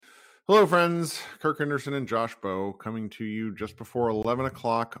Hello, friends. Kirk Henderson and Josh Bowe coming to you just before 11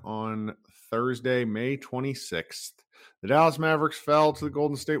 o'clock on Thursday, May 26th. The Dallas Mavericks fell to the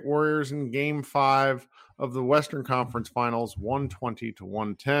Golden State Warriors in Game 5 of the Western Conference Finals,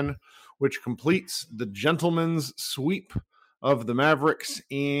 120-110, which completes the gentleman's sweep of the Mavericks.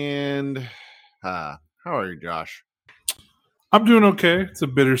 And how are you, Josh? I'm doing okay. It's a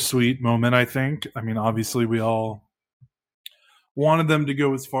bittersweet moment, I think. I mean, obviously, we all wanted them to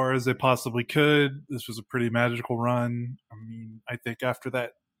go as far as they possibly could. This was a pretty magical run. I mean, I think after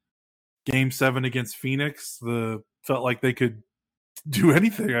that Game 7 against Phoenix, felt like they could do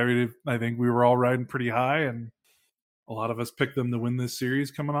anything. I mean, I think we were all riding pretty high, and a lot of us picked them to win this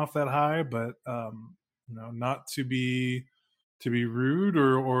series coming off that high. But not to be rude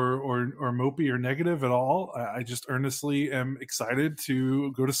or mopey or negative at all. I just earnestly am excited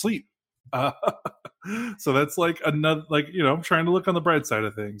to go to sleep. So that's like another, I'm trying to look on the bright side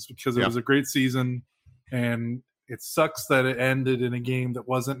of things because it was a great season, and it sucks that it ended in a game that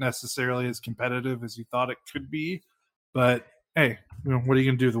wasn't necessarily as competitive as you thought it could be. But hey, what are you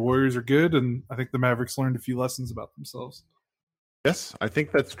going to do? The Warriors are good, and I think the Mavericks learned a few lessons about themselves. Yes, I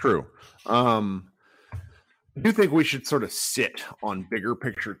think that's true. I do think we should sort of sit on bigger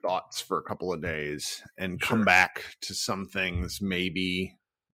picture thoughts for a couple of days and come back to some things maybe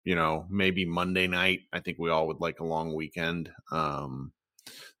Monday night. I think we all would like a long weekend.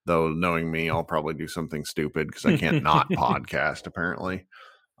 Though knowing me, I'll probably do something stupid because I can't not podcast apparently.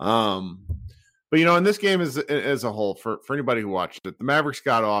 But in this game as a whole, for anybody who watched it, the Mavericks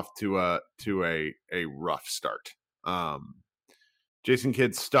got off to a rough start. Jason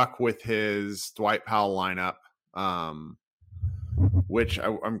Kidd stuck with his Dwight Powell lineup, which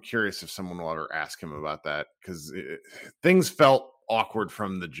I'm curious if someone will ever ask him about that, because things felt awkward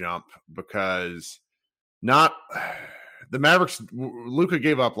from the jump because the Mavericks, Luka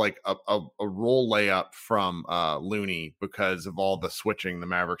gave up like a roll layup from Looney because of all the switching the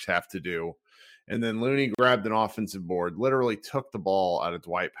Mavericks have to do. And then Looney grabbed an offensive board, literally took the ball out of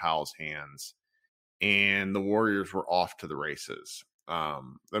Dwight Powell's hands, and the Warriors were off to the races.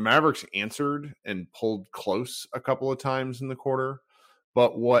 The Mavericks answered and pulled close a couple of times in the quarter.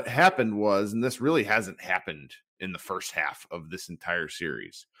 But what happened was, and this really hasn't happened in the first half of this entire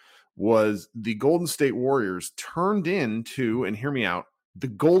series, was the Golden State Warriors turned into, and hear me out, the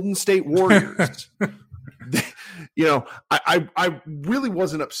Golden State Warriors. I really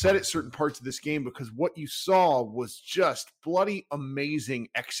wasn't upset at certain parts of this game because what you saw was just bloody amazing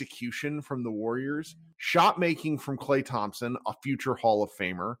execution from the Warriors. Shot making from Klay Thompson, a future Hall of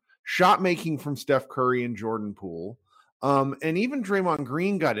Famer. Shot making from Steph Curry and Jordan Poole. And even Draymond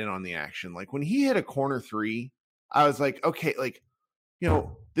Green got in on the action. Like when he hit a corner three, I was like, okay,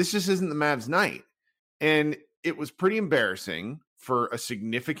 this just isn't the Mavs night. And it was pretty embarrassing for a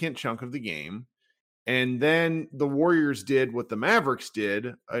significant chunk of the game. And then the Warriors did what the Mavericks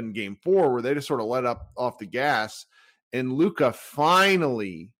did in Game 4, where they just sort of let up off the gas, and Luka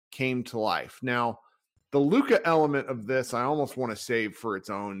finally came to life. Now, the Luka element of this, I almost want to save for its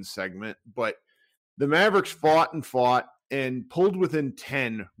own segment, but the Mavericks fought and pulled within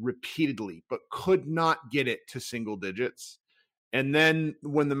 10 repeatedly, but could not get it to single digits. And then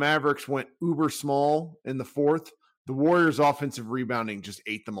when the Mavericks went uber small in the fourth, the Warriors' offensive rebounding just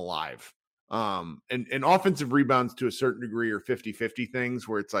ate them alive. And offensive rebounds to a certain degree are 50-50 things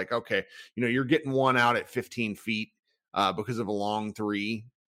where it's like, okay, you're getting one out at 15 feet because of a long three.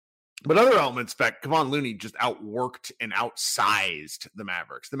 But other elements, in fact, Kevon Looney just outworked and outsized the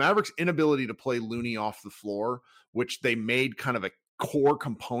Mavericks. The Mavericks' inability to play Looney off the floor, which they made kind of a core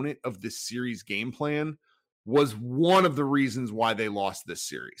component of this series game plan, was one of the reasons why they lost this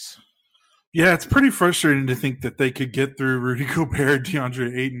series. Yeah, it's pretty frustrating to think that they could get through Rudy Gobert,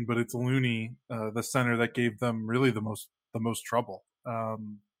 DeAndre Ayton, but it's Looney, the center, that gave them really the most trouble.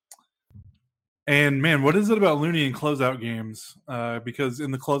 And man, what is it about Looney in closeout games? Because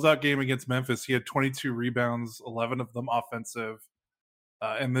in the closeout game against Memphis, he had 22 rebounds, 11 of them offensive.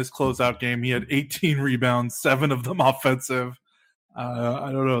 In this closeout game, he had 18 rebounds, 7 of them offensive.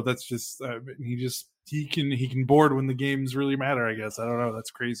 I don't know. That's just he can board when the games really matter, I guess. I don't know.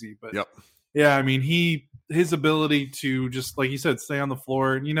 That's crazy, but yep. Yeah, I mean, his ability to just, like you said, stay on the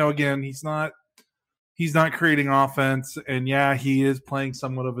floor. And, again, he's not creating offense. And, yeah, he is playing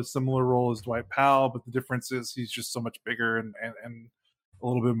somewhat of a similar role as Dwight Powell. But the difference is he's just so much bigger and a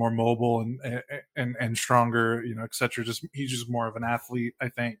little bit more mobile and stronger, et cetera. He's just more of an athlete, I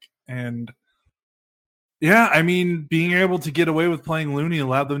think. And, yeah, I mean, being able to get away with playing Looney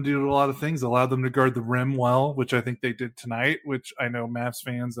allowed them to do a lot of things. Allowed them to guard the rim well, which I think they did tonight, which I know Mavs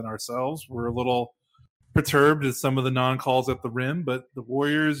fans and ourselves were a little perturbed at some of the non-calls at the rim, but the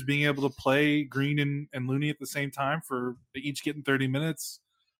Warriors being able to play Green and Looney at the same time for each getting 30 minutes,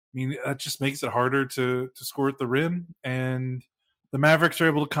 I mean, that just makes it harder to score at the rim. And the Mavericks are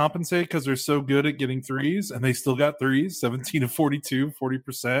able to compensate because they're so good at getting threes, and they still got threes, 17 of 42,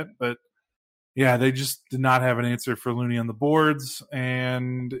 40%. But yeah, they just did not have an answer for Looney on the boards.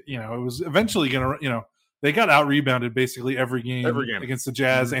 And, it was eventually going to, they got out rebounded basically every game against the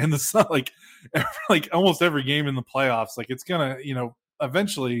Jazz and the Sun, like almost every game in the playoffs. Like it's gonna,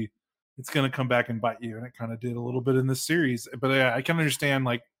 eventually it's gonna come back and bite you, and it kind of did a little bit in this series. But I can understand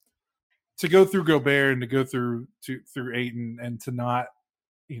like to go through Gobert and to go through Ayton and to not,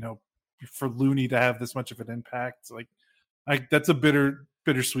 for Looney to have this much of an impact, that's a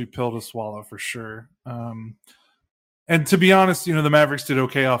bittersweet pill to swallow for sure. And to be honest, the Mavericks did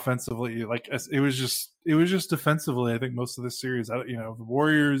okay offensively. Like it was just defensively. I think most of the series, the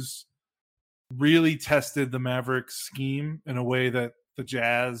Warriors really tested the Mavericks scheme in a way that the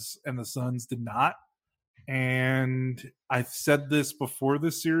Jazz and the Suns did not. And I've said this before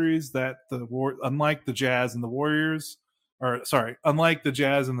this series that unlike the Jazz and the Warriors, unlike the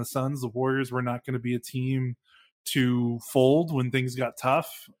Jazz and the Suns, the Warriors were not going to be a team to fold when things got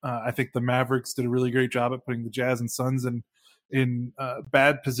tough. I think the Mavericks did a really great job at putting the Jazz and Suns in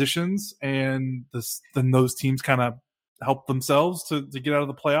bad positions, and then those teams kind of help themselves to get out of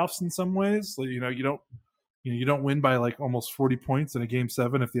the playoffs in some ways. Like, you don't win by like almost 40 points in a game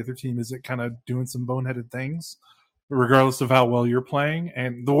 7 if the other team isn't kind of doing some boneheaded things, regardless of how well you're playing.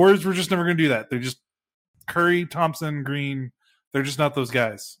 And the Warriors were just never going to do that. They're just Curry, Thompson, Green. They're just not those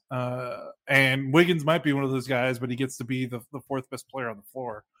guys. And Wiggins might be one of those guys, but he gets to be the fourth best player on the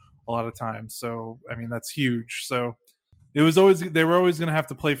floor a lot of times. So, I mean, that's huge. So they were always going to have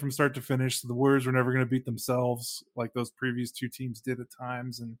to play from start to finish. So the Warriors were never going to beat themselves like those previous two teams did at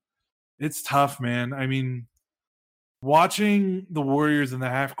times. And it's tough, man. I mean, watching the Warriors in the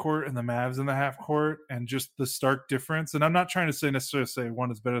half court and the Mavs in the half court and just the stark difference. And I'm not trying to necessarily say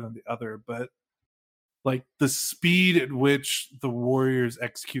one is better than the other, but like the speed at which the Warriors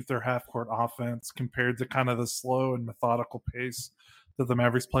execute their half-court offense compared to kind of the slow and methodical pace that the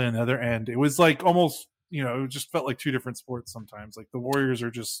Mavericks play on the other end. It was like almost, it just felt like two different sports sometimes. Like the Warriors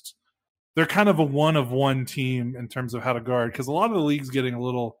they're kind of a one-of-one team in terms of how to guard, because a lot of the league's getting a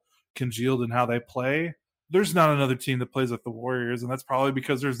little congealed in how they play. There's not another team that plays like the Warriors, and that's probably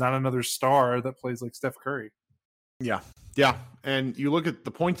because there's not another star that plays like Steph Curry. Yeah. And you look at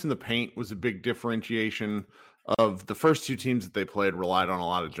the points in the paint was a big differentiation of the first two teams that they played relied on a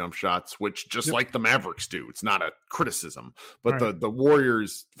lot of jump shots, which just like the Mavericks do. It's not a criticism, but right. the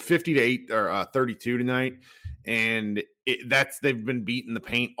Warriors 50-8 or 32 tonight. And they've been beating the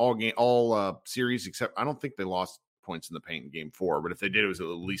paint all series, except I don't think they lost points in the paint in game 4, but if they did, it was at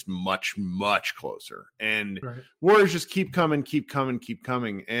least much, much closer. And right. Warriors just keep coming.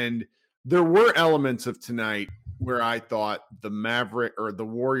 And there were elements of tonight where I thought the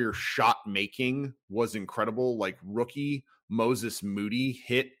Warrior shot making was incredible. Like rookie Moses Moody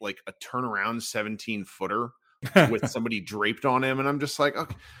hit like a turnaround 17-footer with somebody draped on him. And I'm just like,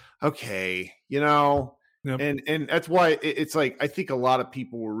 okay, Yep. And that's why it's like, I think a lot of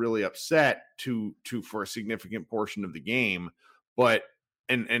people were really upset for a significant portion of the game. But,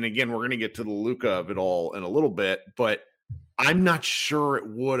 and again, we're going to get to the Luka of it all in a little bit, but I'm not sure it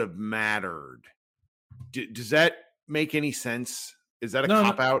would have mattered. Does that make any sense? Is that a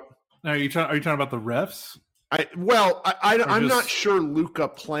cop-out? No, are you talking about the refs? I'm not sure Luka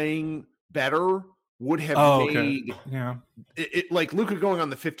playing better would have made it like Luka going on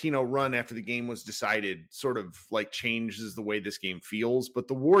the 15-0 run after the game was decided sort of like changes the way this game feels. But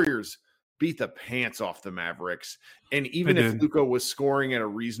the Warriors beat the pants off the Mavericks. And even if Luka was scoring at a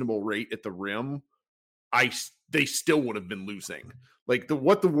reasonable rate at the rim, they still would have been losing. Like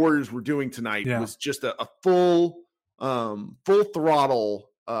what the Warriors were doing tonight was just a full throttle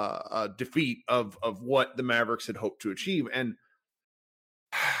defeat of what the Mavericks had hoped to achieve. And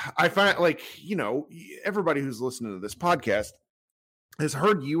I find everybody who's listening to this podcast has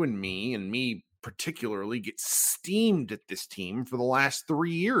heard you and me particularly get steamed at this team for the last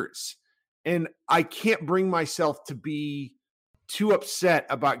 3 years. And I can't bring myself to be too upset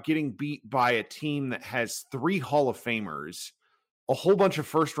about getting beat by a team that has 3 Hall of Famers, a whole bunch of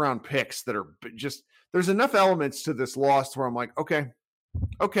first round picks that are just, there's enough elements to this loss where I'm like, okay.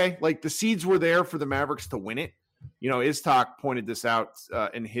 Like the seeds were there for the Mavericks to win it. Iztok pointed this out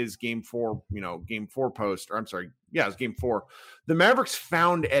in his game 4 post, or I'm sorry. Yeah, it was game 4. The Mavericks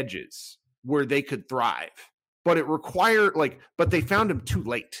found edges where they could thrive, but it required but they found them too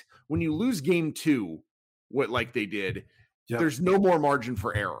late. When you lose game 2, like they did, there's no more margin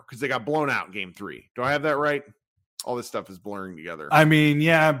for error because they got blown out in game 3. Do I have that right? All this stuff is blurring together. I mean,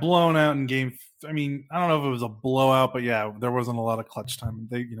 yeah, blown out in game. I mean, I don't know if it was a blowout, but yeah, there wasn't a lot of clutch time.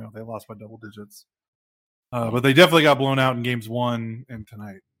 They lost by double digits. But they definitely got blown out in games 1 and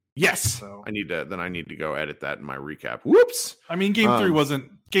tonight. Yes. So I need to go edit that in my recap. Whoops. I mean, game 3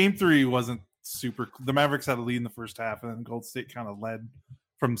 wasn't super. The Mavericks had a lead in the first half, and then Gold State kind of led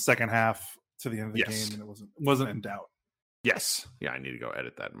from second half to the end of the game, and it wasn't in doubt. Yes. Yeah, I need to go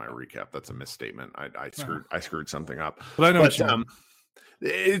edit that in my recap. That's a misstatement. I screwed something up. But I know what you mean.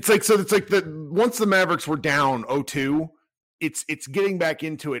 It's like once the Mavericks were down 0-2, it's getting back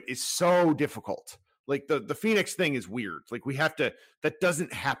into it is so difficult. Like the Phoenix thing is weird. Like that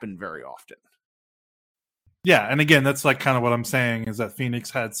doesn't happen very often. Yeah, and again, that's like kind of what I'm saying is that Phoenix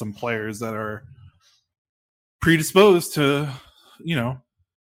had some players that are predisposed to,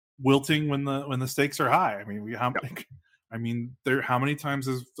 wilting when the stakes are high. I mean, how many times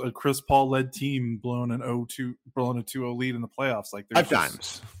has a Chris Paul led team blown a 2-0 lead in the playoffs? Like 5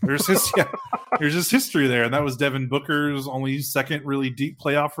 times. There's just history there, and that was Devin Booker's only second really deep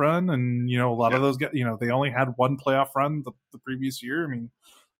playoff run, and a lot of those guys, they only had one playoff run the previous year. I mean,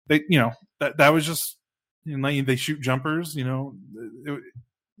 they that was just they shoot jumpers. The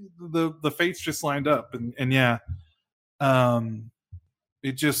fates just lined up, and yeah.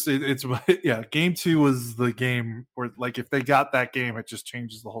 Game 2 was the game where, like, if they got that game, it just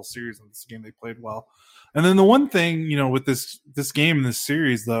changes the whole series. And this game they played well. And then the one thing, with this game in this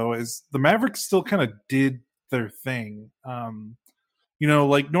series, though, is the Mavericks still kind of did their thing.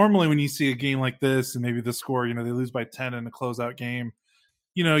 Like normally when you see a game like this and maybe the score, they lose by 10 in a closeout game,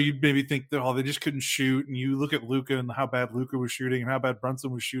 you maybe think that, they just couldn't shoot. And you look at Luka and how bad Luka was shooting and how bad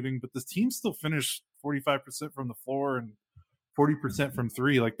Brunson was shooting. But the team still finished 45% from the floor and 40% from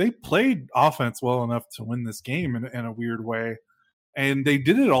 3. Like, they played offense well enough to win this game in a weird way, and they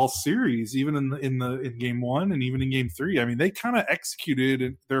did it all series, even in game 1 and even in game 3. I mean, they kind of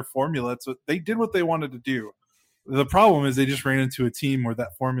executed their formula, so they did what they wanted to do. The problem is they just ran into a team where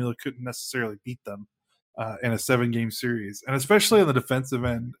that formula couldn't necessarily beat them in a 7-game series, and especially on the defensive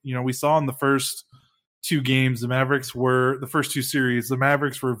end. We saw in the first 2 games, the first 2 series, the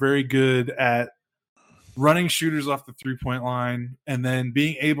Mavericks were very good at running shooters off the 3-point line and then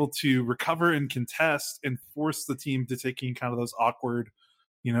being able to recover and contest and force the team to taking kind of those awkward,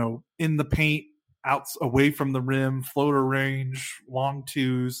 in the paint, outs away from the rim, floater range, long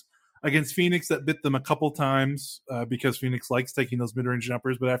 2s against Phoenix that bit them a couple times because Phoenix likes taking those mid-range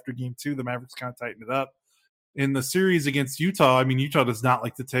jumpers. But after game 2, the Mavericks kind of tightened it up. In the series against Utah, I mean, Utah does not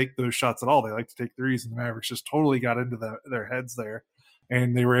like to take those shots at all. They like to take threes, and the Mavericks just totally got into their heads there.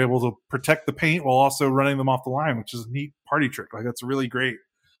 And they were able to protect the paint while also running them off the line, which is a neat party trick. Like, that's really great.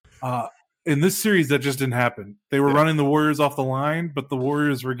 In this series, that just didn't happen. They were running the Warriors off the line, but the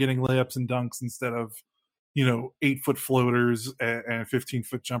Warriors were getting layups and dunks instead of, 8-foot floaters and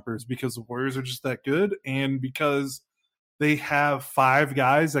 15-foot jumpers, because the Warriors are just that good, and because they have 5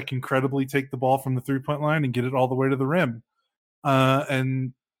 guys that can credibly take the ball from the 3-point line and get it all the way to the rim.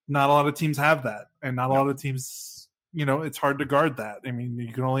 And not a lot of teams have that, and not a lot of teams. It's hard to guard that. I mean,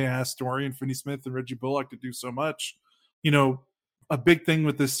 you can only ask Dorian Finney-Smith and Reggie Bullock to do so much. A big thing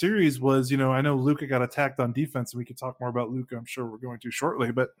with this series was, I know Luka got attacked on defense, and we could talk more about Luka, I'm sure we're going to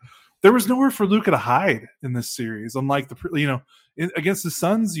shortly, but there was nowhere for Luka to hide in this series. Unlike against the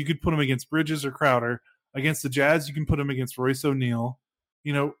Suns, you could put him against Bridges or Crowder. Against the Jazz, you can put him against Royce O'Neal.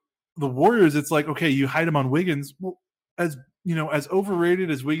 The Warriors, it's like, okay, you hide him on Wiggins. Well, as overrated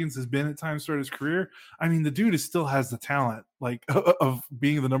as Wiggins has been at times throughout his career, I mean, the dude still has the talent, like, of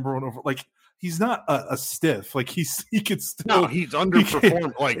being the number one over. Like, he's not a stiff. Like, he could still. No, he's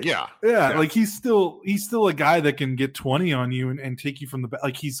underperformed. Like, he's still a guy that can get 20 on you and take you from the back.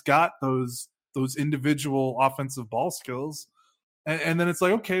 Like, he's got those individual offensive ball skills. And then it's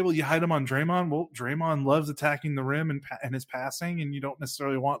like, okay, well, you hide him on Draymond. Well, Draymond loves attacking the rim and his passing, and you don't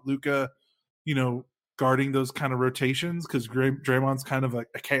necessarily want Luka, guarding those kind of rotations, because Draymond's kind of a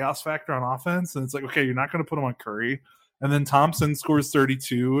chaos factor on offense. And it's like, okay, you're not going to put him on Curry. And then Thompson scores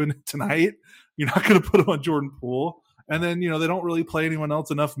 32 and tonight. You're not going to put him on Jordan Poole. And then, they don't really play anyone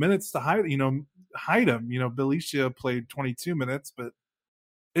else enough minutes to hide him. Belicia played 22 minutes, but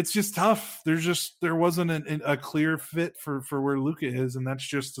it's just tough. There wasn't a clear fit for where Luka is. And that's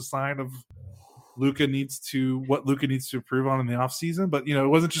just a sign of what Luka needs to improve on in the offseason. But, it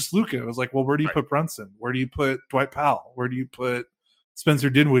wasn't just Luka. It was like, well, where do you put Brunson? Where do you put Dwight Powell? Where do you put Spencer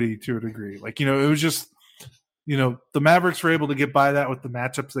Dinwiddie to a degree? Like, it was just, the Mavericks were able to get by that with the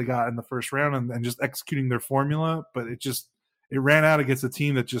matchups they got in the first round and just executing their formula. But it ran out against a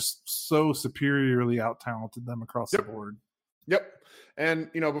team that just so superiorly out-talented them across the board. Yep.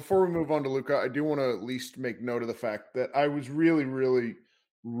 And, before we move on to Luka, I do want to at least make note of the fact that I was really, really,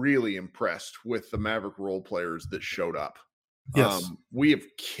 really impressed with the Maverick role players that showed up. Yes. We have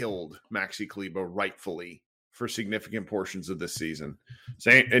killed Maxi Kleber rightfully for significant portions of this season.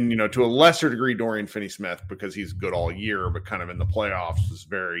 And, to a lesser degree, Dorian Finney-Smith, because he's good all year, but kind of in the playoffs is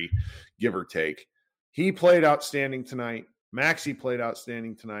very give or take. He played outstanding tonight. Maxi played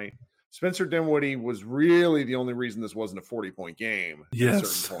outstanding tonight. Spencer Dinwiddie was really the only reason this wasn't a 40-point game at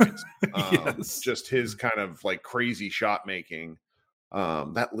certain points. Yes. Just his kind of like crazy shot making.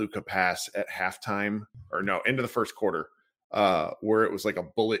 That Luka pass at halftime, or no, into the first quarter, where it was like a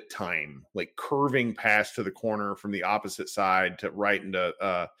bullet time, like curving pass to the corner from the opposite side to right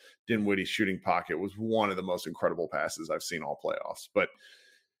into Dinwiddie's shooting pocket was one of the most incredible passes I've seen all playoffs. But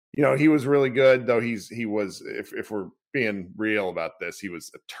he was really good, though. He was, if we're being real about this, he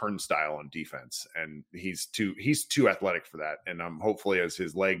was a turnstile on defense, and he's too athletic for that. And hopefully, as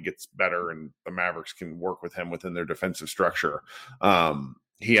his leg gets better and the Mavericks can work with him within their defensive structure,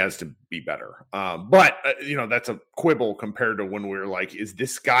 he has to be better. But that's a quibble compared to when we were like, is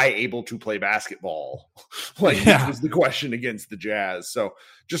this guy able to play basketball? Which was the question against the Jazz. So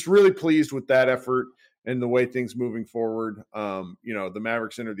just really pleased with that effort and the way things moving forward. The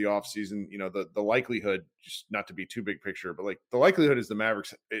Mavericks enter the offseason, the likelihood, just not to be too big picture, but like the likelihood is the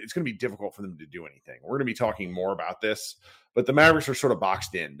Mavericks, it's going to be difficult for them to do anything. We're going to be talking more about this, but the Mavericks are sort of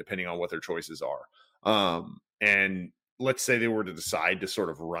boxed in depending on what their choices are. And let's say they were to decide to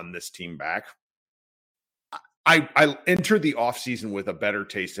sort of run this team back. I entered the offseason with a better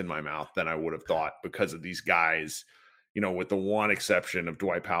taste in my mouth than I would have thought because of these guys, with the one exception of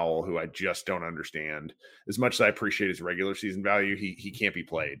Dwight Powell, who I just don't understand. As much as I appreciate his regular season value, he can't be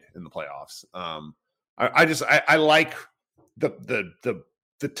played in the playoffs. I like the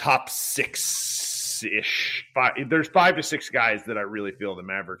top six-ish. There's 5 to 6 guys that I really feel the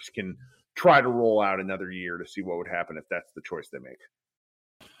Mavericks can try to roll out another year to see what would happen if that's the choice they make.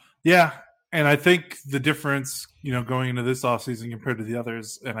 Yeah. And I think the difference, going into this offseason compared to the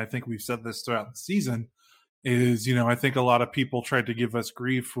others, and I think we've said this throughout the season, is, I think a lot of people tried to give us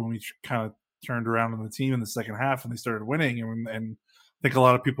grief when we kind of turned around on the team in the second half and they started winning. And I think a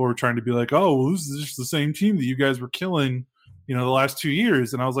lot of people were trying to be like, oh, well, this is just the same team that you guys were killing, the last 2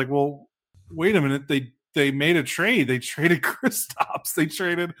 years. And I was like, well, wait a minute. They made a trade. They traded Kristaps. They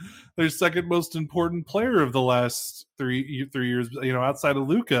traded their second most important player of the last three years, outside of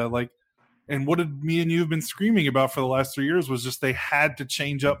Luka. And what did me and you have been screaming about for the last 3 years was just they had to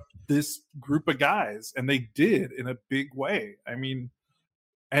change up this group of guys, and they did in a big way. I mean,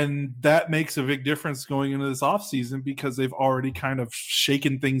 and that makes a big difference going into this offseason because they've already kind of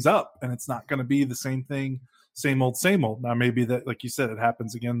shaken things up, and it's not going to be the same thing, same old, same old. Now, maybe that, like you said, it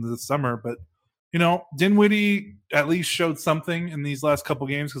happens again this summer, but Dinwiddie at least showed something in these last couple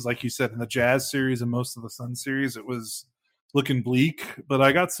games because, like you said, in the Jazz series and most of the Sun series, it was looking bleak. But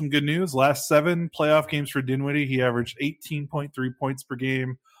I got some good news. Last 7 playoff games for Dinwiddie, he averaged 18.3 points per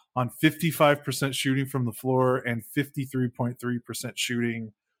game on 55% shooting from the floor and 53.3%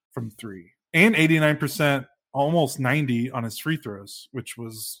 shooting from 3, and 89%, almost 90 on his free throws, which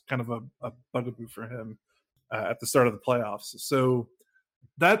was kind of a bugaboo for him at the start of the playoffs. So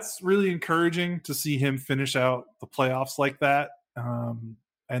that's really encouraging to see him finish out the playoffs like that.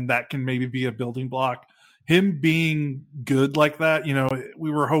 And that can maybe be a building block. Him being good like that,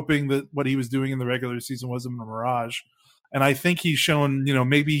 we were hoping that what he was doing in the regular season wasn't a mirage. And I think he's shown,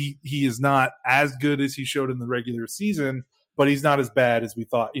 maybe he is not as good as he showed in the regular season, but he's not as bad as we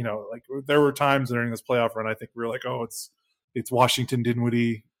thought. Like there were times during this playoff run, I think we were like, oh, it's Washington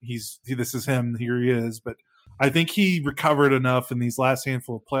Dinwiddie. This is him. Here he is. But I think he recovered enough in these last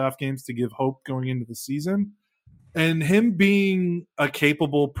handful of playoff games to give hope going into the season. And him being a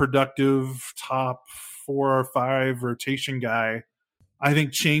capable, productive top 4 or 5 rotation guy, I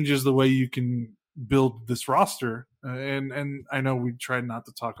think changes the way you can build this roster. And I know we're trying not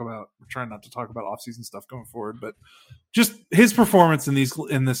to talk about offseason stuff going forward, but just his performance in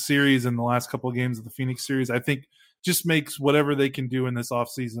this series and the last couple of games of the Phoenix series, I think just makes whatever they can do in this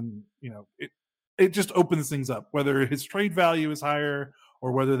offseason, it just opens things up, whether his trade value is higher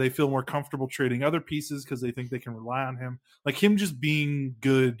or whether they feel more comfortable trading other pieces because they think they can rely on him. Like him just being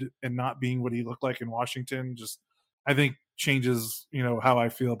good and not being what he looked like in Washington, just I think changes, how I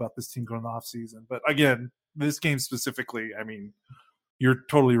feel about this team going off season. But again, this game specifically, I mean, you're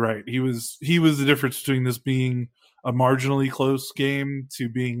totally right. He was the difference between this being a marginally close game to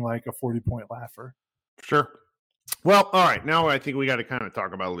being like a 40-point laugher. Sure. Well, all right. Now I think we got to kind of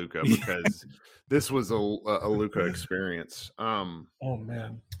talk about Luka because this was a Luka experience. Oh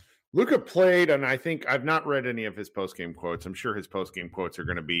man. Luka played, and I think I've not read any of his post-game quotes. I'm sure his post-game quotes are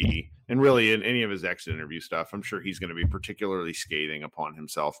going to be, and really in any of his exit interview stuff, I'm sure he's going to be particularly scathing upon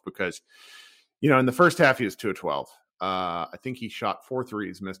himself because, in the first half he was 2 of 12. I think he shot 4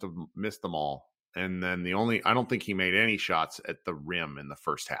 threes, missed them all, and then I don't think he made any shots at the rim in the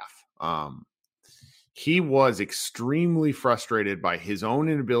first half. He was extremely frustrated by his own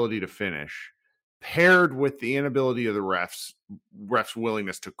inability to finish, paired with the inability of the refs'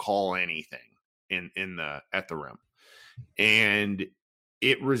 willingness to call anything at the rim. And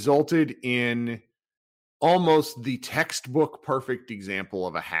it resulted in almost the textbook perfect example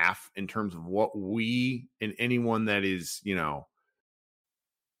of a half in terms of what we and anyone that is,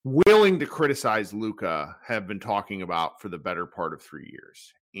 willing to criticize Luka have been talking about for the better part of 3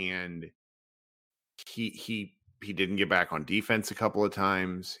 years. And he didn't get back on defense a couple of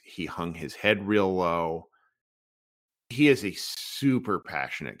times. He hung his head real low. He is a super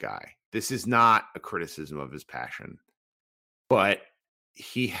passionate guy. This is not a criticism of his passion, but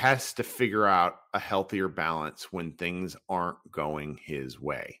he has to figure out a healthier balance when things aren't going his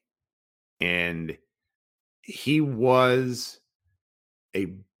way. And he was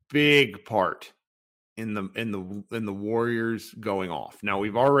a big part in the Warriors going off. Now,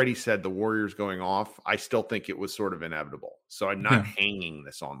 we've already said the Warriors going off. I still think it was sort of inevitable. So I'm not hanging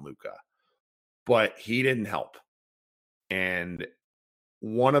this on Luka, but he didn't help. And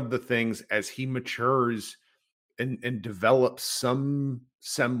one of the things as he matures and develops some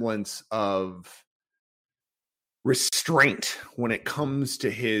semblance of restraint when it comes to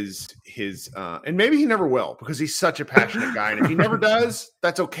his and maybe he never will because he's such a passionate guy, and if he never does,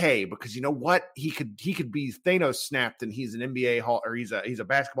 that's okay, because you know what, he could be Thanos snapped and he's an NBA he's a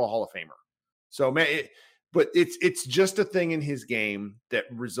basketball Hall of Famer. So man, but it's just a thing in his game that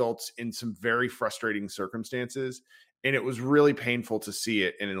results in some very frustrating circumstances, and it was really painful to see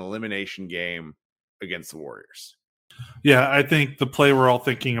it in an elimination game against the Warriors. Yeah, I think the play we're all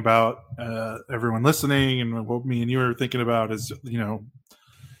thinking about, everyone listening, and what me and you are thinking about is,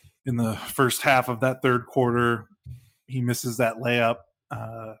 in the first half of that third quarter, he misses that layup.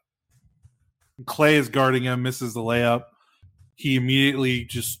 Clay is guarding him, misses the layup. He immediately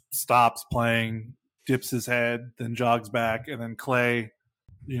just stops playing, dips his head, then jogs back, and then Clay,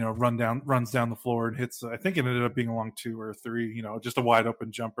 runs down the floor and hits, I think it ended up being a long 2 or 3, just a wide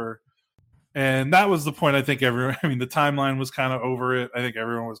open jumper. And that was the point. I think the timeline was kind of over it. I think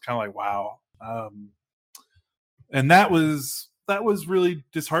everyone was kind of like, wow. And that was really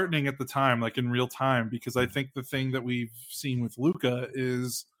disheartening at the time, like in real time, because I think the thing that we've seen with Luka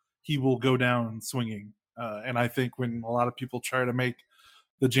is he will go down swinging. And I think when a lot of people try to make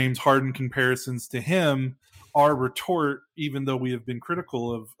the James Harden comparisons to him, our retort, even though we have been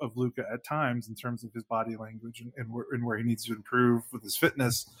critical of Luka at times in terms of his body language and where he needs to improve with his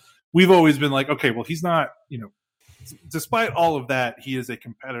fitness, we've always been like, okay, well, he's not, despite all of that, he is a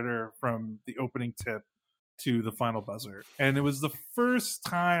competitor from the opening tip to the final buzzer. And it was the first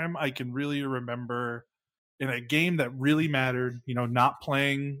time I can really remember in a game that really mattered, not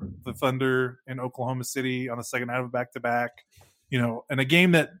playing the Thunder in Oklahoma City on the second half of back-to-back, and a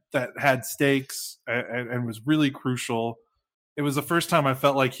game that had stakes and was really crucial. It was the first time I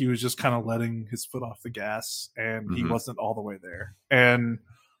felt like he was just kind of letting his foot off the gas, and he wasn't all the way there. And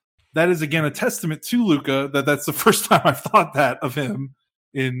that is, again, a testament to Luka that's the first time I've thought that of him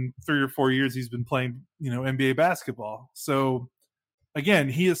in 3 or 4 years he's been playing, NBA basketball. So, again,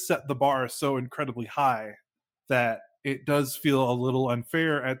 he has set the bar so incredibly high that it does feel a little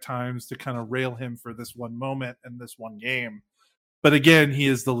unfair at times to kind of rail him for this one moment and this one game. But again, he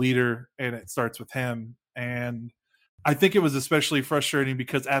is the leader, and it starts with him. And I think it was especially frustrating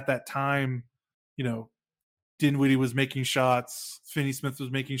because at that time, Dinwiddie was making shots, Finney Smith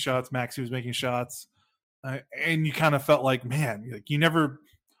was making shots, Maxey was making shots, and you kind of felt like, man,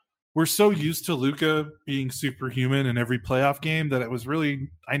 we're so used to Luka being superhuman in every playoff game that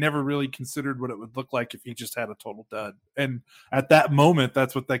I never really considered what it would look like if he just had a total dud. And at that moment,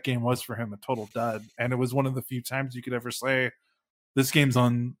 that's what that game was for him, a total dud. And it was one of the few times you could ever say, this game's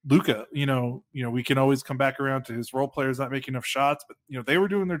on Luka. We can always come back around to his role players not making enough shots, but they were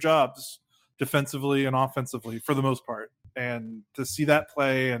doing their jobs defensively and offensively for the most part. And to see that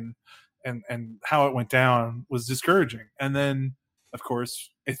play and how it went down was discouraging. And then, of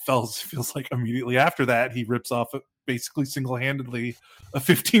course, it feels like immediately after that, he rips off basically single-handedly a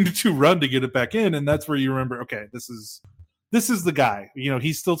 15-2 run to get it back in. And that's where you remember, okay, this is the guy.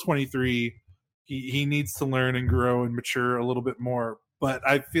 He's still 23. He needs to learn and grow and mature a little bit more. But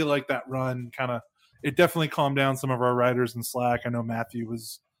I feel like that run it definitely calmed down some of our writers in Slack. I know Matthew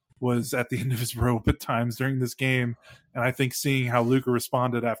was was at the end of his rope at times during this game. And I think seeing how Luka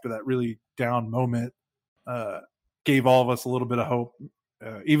responded after that really down moment gave all of us a little bit of hope.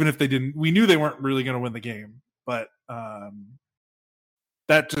 Even if they didn't, we knew they weren't really going to win the game, but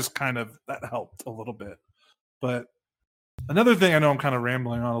that just that helped a little bit. But another thing, I know I'm kind of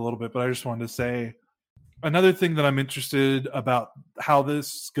rambling on a little bit, but I just wanted to say another thing that I'm interested about how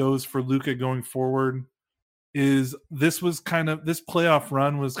this goes for Luka going forward is this playoff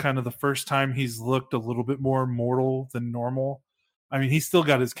run was kind of the first time he's looked a little bit more mortal than normal. I mean, he still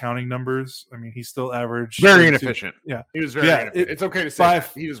got his counting numbers. I mean, he still averaged very inefficient. Yeah, he was very inefficient. It's okay to say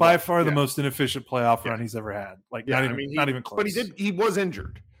he was by far the most inefficient playoff run he's ever had. Like, not even close. But he was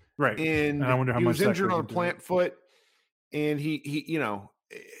injured, right? And I wonder how he much was injured on a plant foot, and he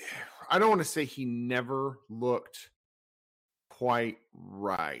I don't want to say he never looked quite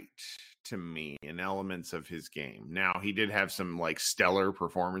right to me in elements of his game. Now, he did have some like stellar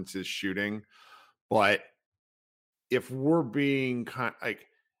performances shooting, but if we're being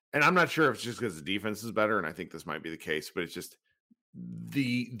and I'm not sure if it's just because the defense is better, and I think this might be the case, but it's just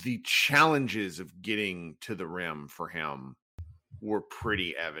the challenges of getting to the rim for him were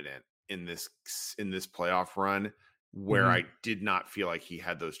pretty evident in this playoff run, where I did not feel like he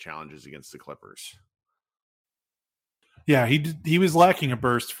had those challenges against the Clippers. Yeah, he was lacking a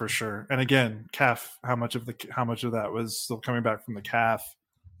burst for sure. And again, calf, how much of that was still coming back from the calf?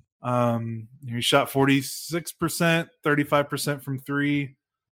 He shot 46%, 35% from three.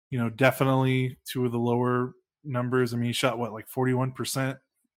 Definitely two of the lower numbers. I mean, he shot 41%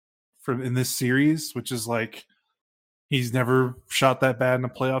 in this series, which is like he's never shot that bad in a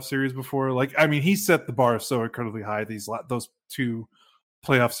playoff series before. Like, I mean, he set the bar so incredibly high those two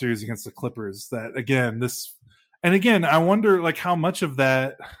playoff series against the Clippers that again, I wonder like how much of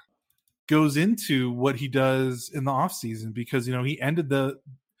that goes into what he does in the offseason, because he ended the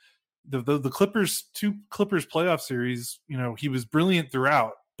Clippers playoff series. He was brilliant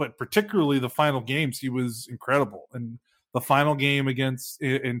throughout, but particularly the final games, he was incredible. And the final game in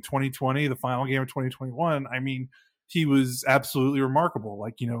 2020, the final game of 2021, I mean, he was absolutely remarkable.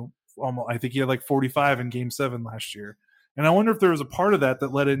 Like, almost, I think he had like 45 in Game 7 last year. And I wonder if there was a part of that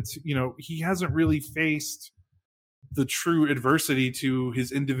led into, he hasn't really faced the true adversity to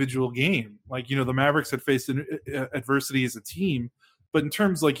his individual game. Like, the Mavericks had faced adversity as a team, but in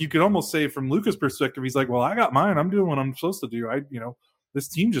terms, like, you could almost say from Luka's perspective, he's like, well, I got mine. I'm doing what I'm supposed to do. This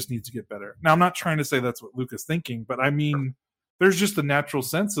team just needs to get better. Now, I'm not trying to say that's what Luka's thinking, but I mean, there's just a natural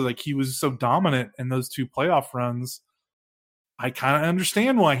sense of like, he was so dominant in those two playoff runs. I kind of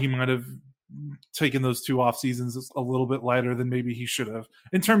understand why he might have taken those two off seasons a little bit lighter than maybe he should have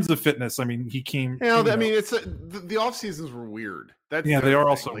in terms of fitness. I mean, he came. I mean, it's the off seasons were weird. They are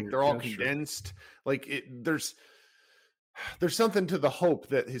also like they're all condensed. Sure. Like there's something to the hope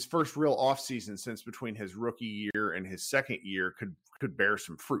that his first real off season since between his rookie year and his second year could bear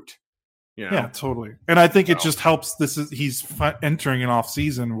some fruit. Yeah, totally. And I think it just helps. He's entering an off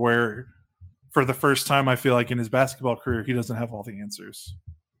season where, for the first time, I feel like in his basketball career, he doesn't have all the answers.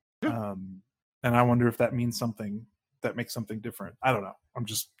 Yeah. And I wonder if that means something that makes something different. I don't know. I'm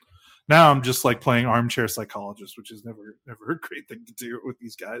just like playing armchair psychologist, which is never a great thing to do with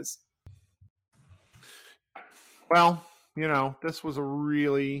these guys. Well, this was a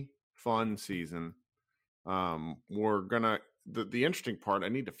really fun season. We're gonna the interesting part. I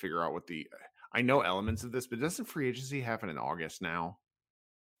need to figure out I know elements of this, but doesn't free agency happen in August now?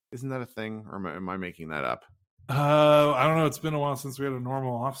 Isn't that a thing, or am I making that up? I don't know. It's been a while since we had a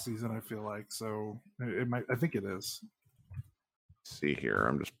normal off season, I feel like. So it might. I think it is. Let's see here,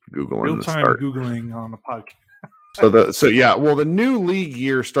 I'm just Googling. Real-time Googling on the podcast. The new league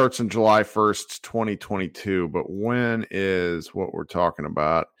year starts on July 1st, 2022. But when is what we're talking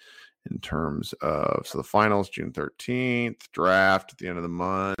about in terms of the finals, June 13th, draft at the end of the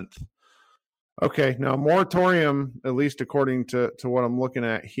month. Okay, now moratorium, at least according to what I'm looking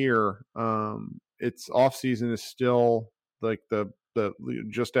at here, its off season is still like the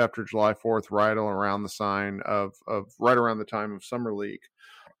just after July 4th, right around the sign of right around the time of summer league.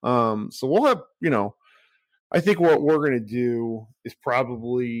 So we'll have, I think what we're going to do is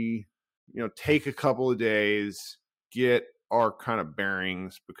probably, take a couple of days, get our kind of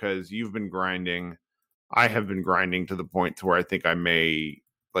bearings, because you've been grinding. I have been grinding to the point to where I think I may,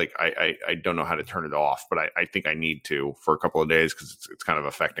 like, I don't know how to turn it off, but I think I need to for a couple of days because it's kind of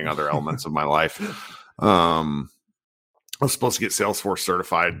affecting other elements of my life. I was supposed to get Salesforce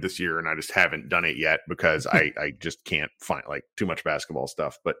certified this year, and I just haven't done it yet because I just can't find like too much basketball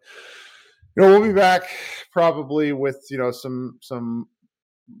stuff. But we'll be back probably with some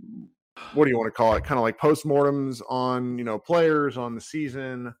what do you want to call it? Kind of like postmortems on, players on the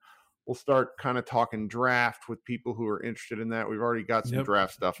season. We'll start kind of talking draft with people who are interested in that. We've already got some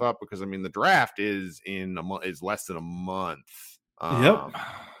draft stuff up because the draft is is less than a month.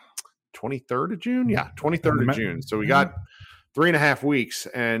 23rd of June. Yeah. 23rd of June. So we got 3.5 weeks.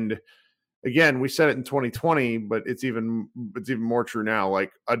 And again, we said it in 2020, but it's even more true now.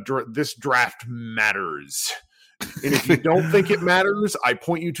 Like this draft matters. And if you don't think it matters, I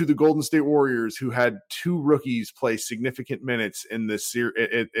point you to the Golden State Warriors, who had 2 rookies play significant minutes in this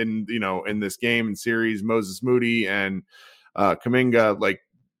in this game and series. Moses Moody and Kuminga. Like,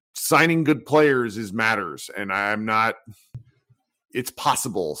 signing good players matters, and I'm not. It's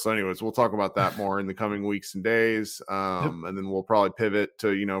possible. So, anyways, we'll talk about that more in the coming weeks and days, and then we'll probably pivot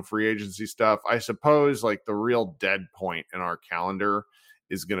to free agency stuff. I suppose like the real dead point in our calendar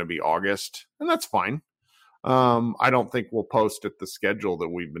is going to be August, and that's fine. I don't think we'll post at the schedule that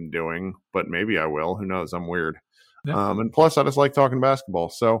we've been doing, but maybe I will. Who knows? I'm weird. Yeah. And plus, I just like talking basketball.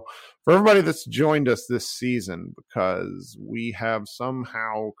 So for everybody that's joined us this season, because we have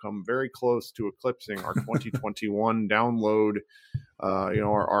somehow come very close to eclipsing our 2021 download,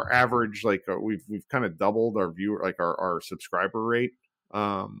 our average, like we've kind of doubled our viewer, like our subscriber rate.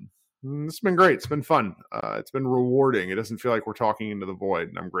 It's been great. It's been fun. It's been rewarding. It doesn't feel like we're talking into the void,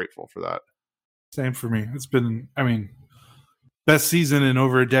 and I'm grateful for that. Same for me. It's been, best season in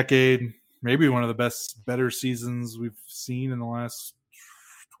over a decade. Maybe one of the better seasons we've seen in the last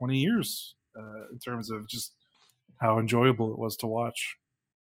 20 years in terms of just how enjoyable it was to watch.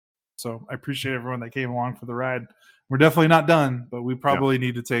 So I appreciate everyone that came along for the ride. We're definitely not done, but we probably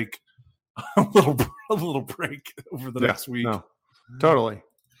need to take a little break over the next week. No, totally.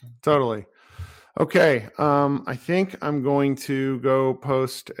 Okay, I think I'm going to go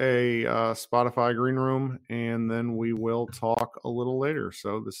post a Spotify green room, and then we will talk a little later.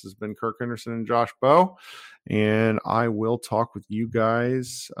 So this has been Kirk Henderson and Josh Bowe, and I will talk with you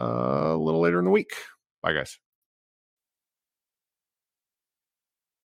guys a little later in the week. Bye, guys.